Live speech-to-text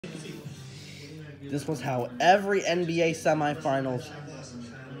This was how every NBA semifinals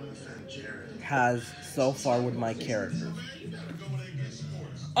has so far with my characters.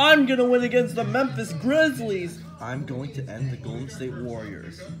 I'm gonna win against the Memphis Grizzlies. I'm going to end the Golden State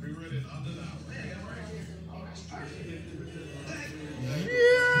Warriors.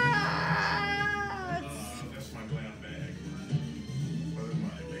 Yes!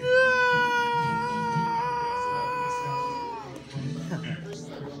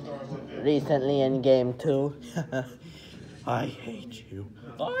 Recently in game 2, I hate you.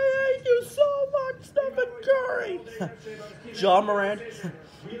 I hate you so much, Stephen Curry. John Morant,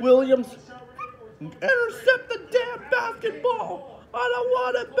 Williams, intercept the damn basketball. I don't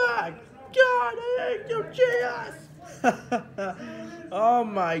want it back. God, I hate you, GS. Oh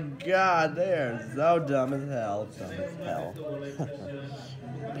my God, they are so dumb as hell. Dumb as hell.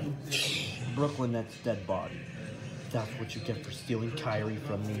 Brooklyn Nets dead body. That's what you get for stealing Kyrie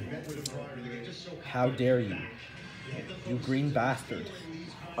from me. How dare you? You green bastard.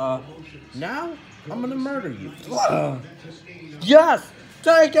 Now I'm gonna murder you. Yes!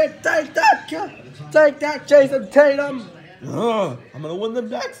 Take it! Take that! Take that, Jason Tatum! I'm gonna win the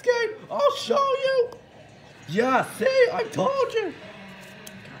next game! I'll show you! Yeah, see? I told you!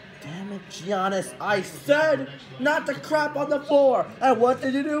 God damn it, Giannis. I said not to crap on the floor! And what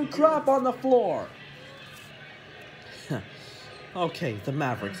did you do? Crap on the floor! Okay, the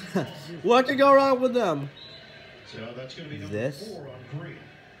Mavericks. What could go wrong with them? This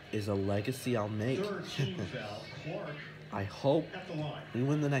is a legacy I'll make. I hope we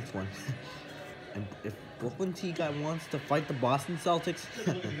win the next one. And if Brooklyn T guy wants to fight the Boston Celtics,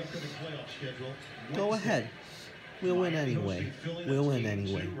 go ahead. We'll win anyway. We'll win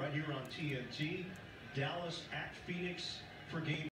anyway.